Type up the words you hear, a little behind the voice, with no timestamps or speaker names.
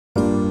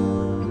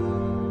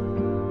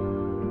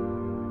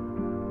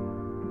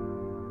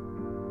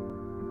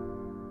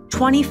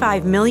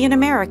25 million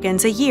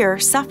Americans a year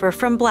suffer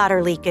from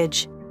bladder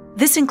leakage.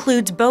 This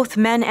includes both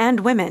men and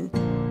women.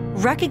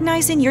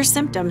 Recognizing your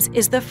symptoms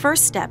is the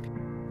first step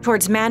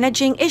towards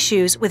managing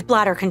issues with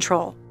bladder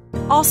control,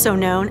 also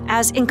known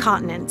as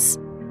incontinence.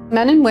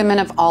 Men and women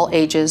of all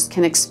ages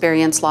can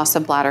experience loss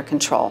of bladder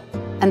control,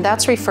 and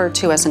that's referred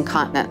to as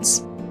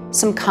incontinence.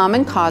 Some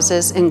common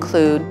causes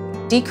include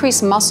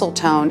decreased muscle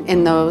tone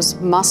in those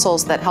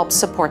muscles that help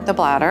support the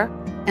bladder,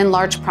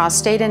 enlarged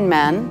prostate in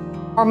men,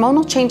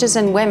 hormonal changes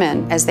in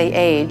women as they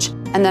age,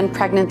 and then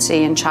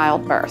pregnancy and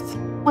childbirth.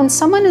 When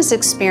someone is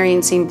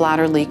experiencing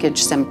bladder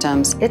leakage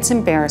symptoms, it's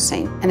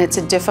embarrassing and it's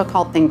a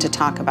difficult thing to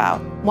talk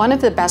about. One of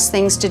the best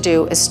things to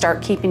do is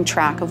start keeping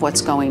track of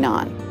what's going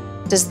on.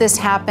 Does this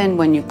happen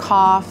when you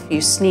cough,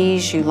 you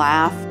sneeze, you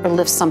laugh, or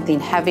lift something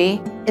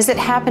heavy? Is it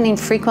happening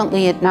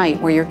frequently at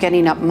night where you're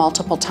getting up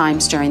multiple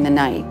times during the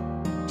night?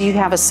 Do you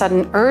have a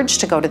sudden urge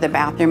to go to the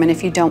bathroom, and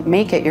if you don't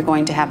make it, you're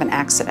going to have an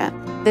accident?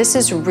 This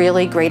is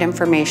really great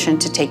information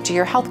to take to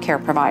your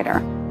healthcare provider.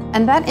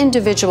 And that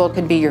individual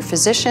could be your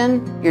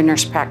physician, your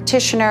nurse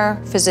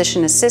practitioner,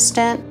 physician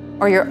assistant,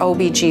 or your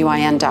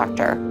OB/GYN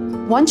doctor.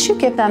 Once you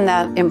give them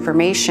that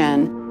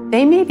information,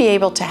 they may be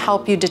able to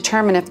help you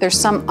determine if there's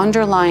some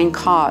underlying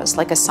cause,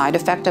 like a side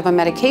effect of a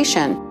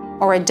medication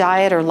or a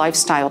diet or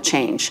lifestyle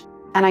change.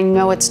 And I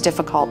know it's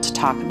difficult to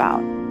talk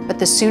about, but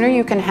the sooner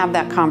you can have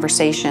that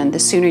conversation, the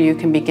sooner you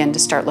can begin to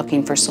start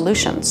looking for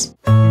solutions.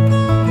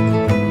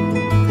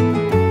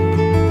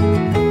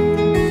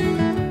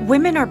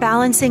 Women are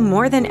balancing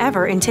more than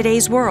ever in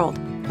today's world.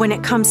 When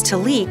it comes to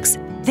leaks,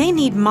 they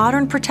need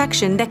modern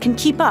protection that can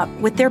keep up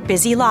with their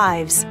busy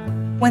lives.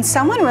 When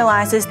someone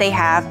realizes they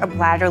have a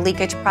bladder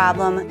leakage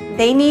problem,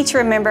 they need to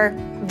remember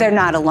they're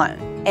not alone.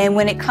 And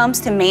when it comes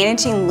to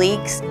managing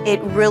leaks, it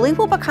really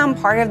will become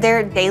part of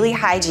their daily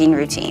hygiene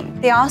routine.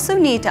 They also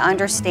need to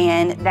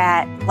understand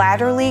that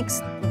bladder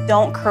leaks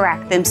don't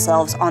correct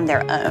themselves on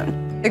their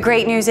own. The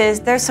great news is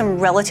there's some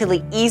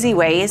relatively easy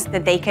ways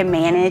that they can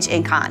manage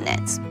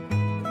incontinence.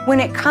 When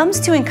it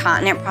comes to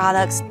incontinent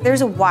products,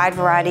 there's a wide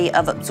variety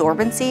of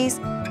absorbencies,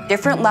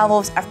 different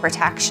levels of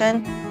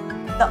protection.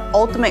 The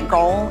ultimate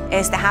goal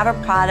is to have a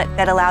product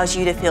that allows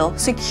you to feel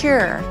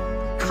secure,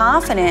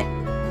 confident,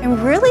 and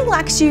really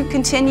lets you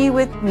continue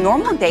with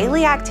normal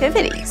daily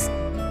activities.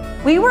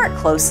 We work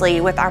closely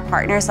with our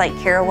partners like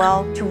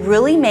Carewell to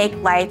really make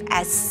life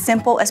as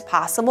simple as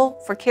possible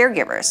for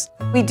caregivers.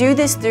 We do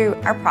this through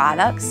our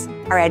products,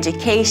 our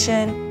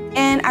education,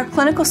 and our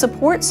clinical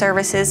support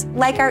services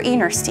like our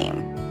eNurse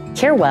team.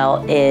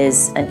 Carewell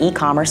is an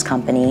e-commerce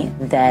company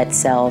that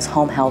sells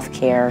home health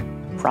care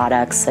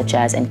products such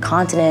as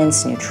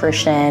incontinence,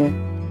 nutrition,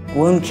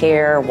 wound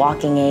care,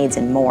 walking aids,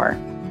 and more.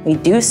 We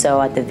do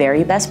so at the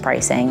very best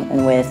pricing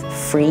and with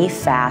free,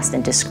 fast,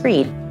 and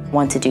discreet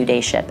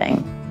one-to-2-day shipping.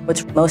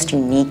 What's most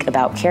unique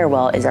about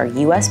Carewell is our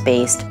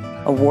US-based,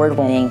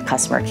 award-winning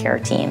customer care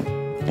team.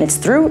 And it's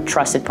through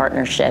trusted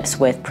partnerships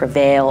with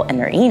Prevail and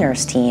their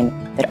eNurse team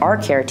that our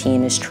care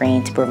team is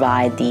trained to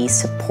provide the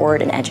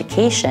support and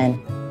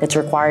education that's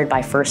required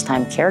by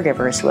first-time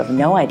caregivers who have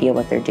no idea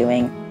what they're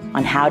doing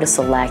on how to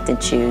select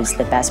and choose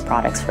the best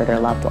products for their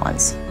loved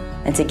ones.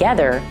 And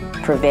together,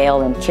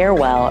 Prevail and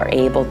Carewell are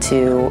able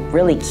to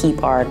really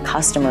keep our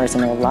customers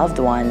and their loved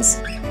ones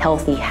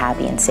healthy,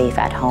 happy, and safe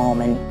at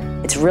home.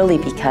 And it's really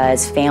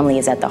because family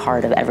is at the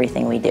heart of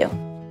everything we do.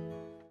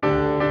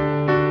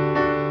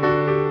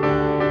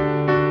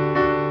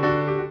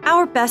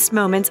 Our best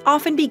moments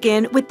often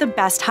begin with the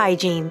best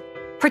hygiene.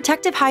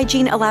 Protective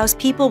hygiene allows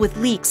people with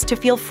leaks to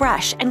feel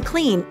fresh and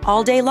clean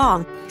all day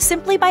long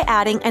simply by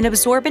adding an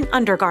absorbent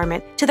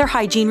undergarment to their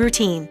hygiene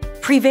routine.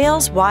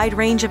 Prevail's wide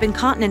range of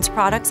incontinence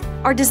products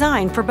are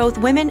designed for both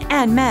women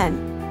and men.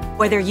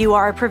 Whether you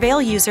are a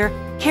Prevail user,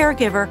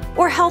 caregiver,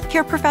 or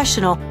healthcare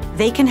professional,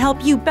 they can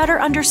help you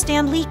better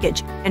understand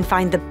leakage and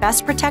find the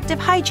best protective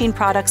hygiene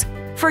products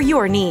for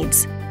your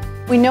needs.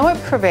 We know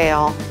at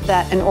Prevail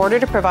that in order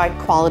to provide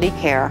quality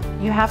care,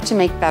 you have to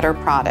make better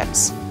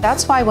products.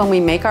 That's why when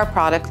we make our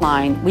product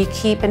line, we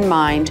keep in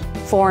mind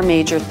 4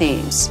 major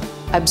themes: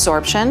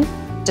 absorption,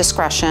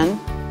 discretion,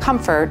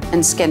 comfort,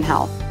 and skin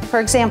health.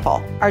 For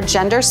example, our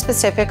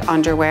gender-specific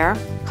underwear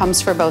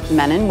comes for both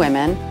men and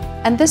women,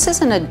 and this is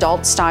an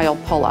adult-style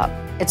pull-up.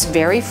 It's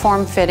very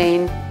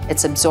form-fitting,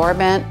 it's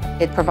absorbent,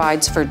 it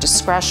provides for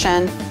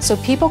discretion, so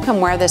people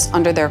can wear this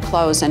under their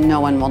clothes and no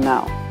one will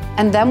know.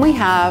 And then we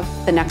have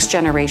the next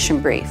generation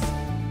brief.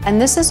 And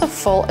this is a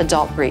full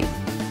adult brief.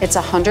 It's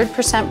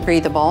 100%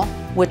 breathable,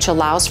 which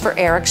allows for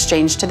air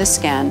exchange to the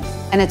skin,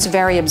 and it's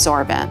very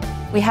absorbent.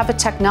 We have a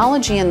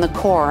technology in the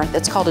core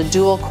that's called a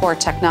dual core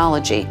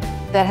technology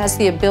that has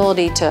the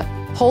ability to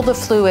pull the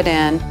fluid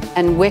in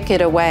and wick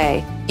it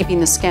away, keeping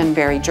the skin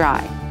very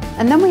dry.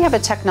 And then we have a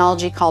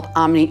technology called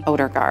Omni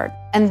Odor Guard.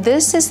 And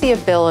this is the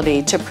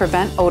ability to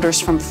prevent odors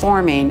from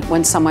forming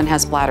when someone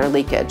has bladder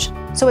leakage.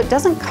 So it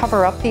doesn't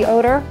cover up the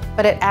odor,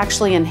 but it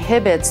actually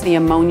inhibits the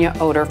ammonia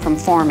odor from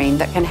forming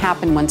that can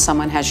happen when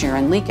someone has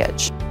urine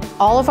leakage.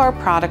 All of our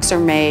products are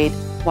made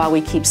while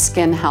we keep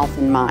skin health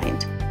in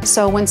mind.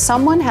 So when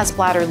someone has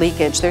bladder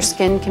leakage, their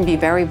skin can be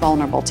very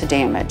vulnerable to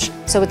damage.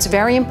 So it's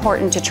very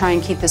important to try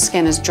and keep the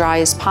skin as dry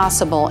as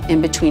possible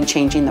in between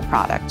changing the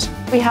product.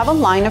 We have a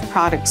line of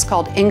products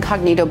called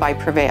Incognito by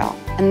Prevail,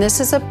 and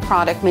this is a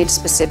product made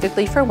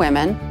specifically for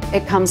women.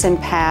 It comes in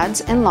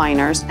pads and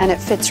liners, and it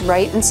fits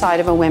right inside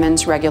of a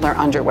women's regular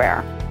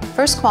underwear.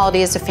 First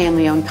Quality is a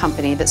family-owned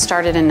company that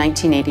started in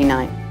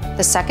 1989.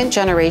 The second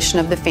generation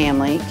of the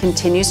family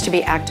continues to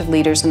be active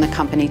leaders in the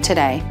company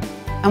today,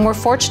 and we're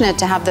fortunate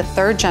to have the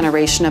third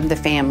generation of the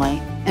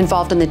family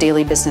involved in the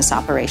daily business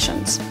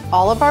operations.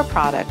 All of our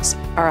products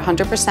are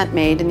 100%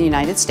 made in the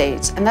United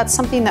States, and that's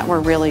something that we're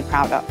really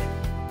proud of.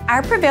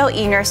 Our Prevail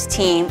eNurse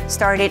team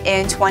started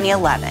in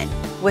 2011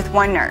 with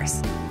one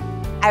nurse.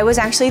 I was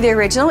actually the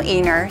original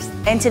eNurse,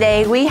 and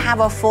today we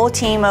have a full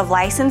team of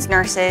licensed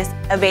nurses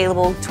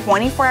available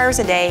 24 hours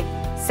a day,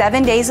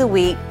 7 days a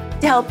week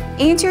to help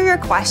answer your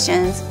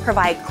questions,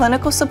 provide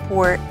clinical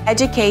support,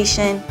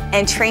 education,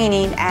 and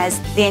training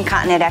as the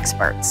incontinent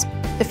experts.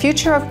 The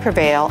future of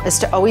Prevail is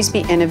to always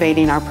be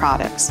innovating our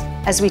products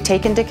as we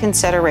take into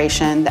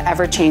consideration the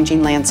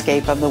ever-changing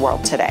landscape of the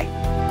world today.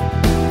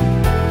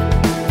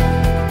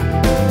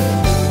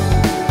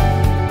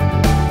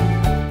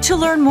 To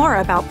learn more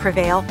about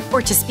Prevail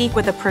or to speak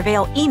with a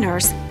Prevail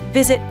eNurse,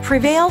 visit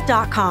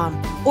prevail.com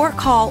or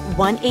call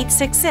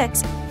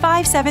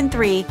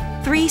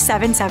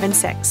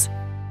 1-866-573-3776.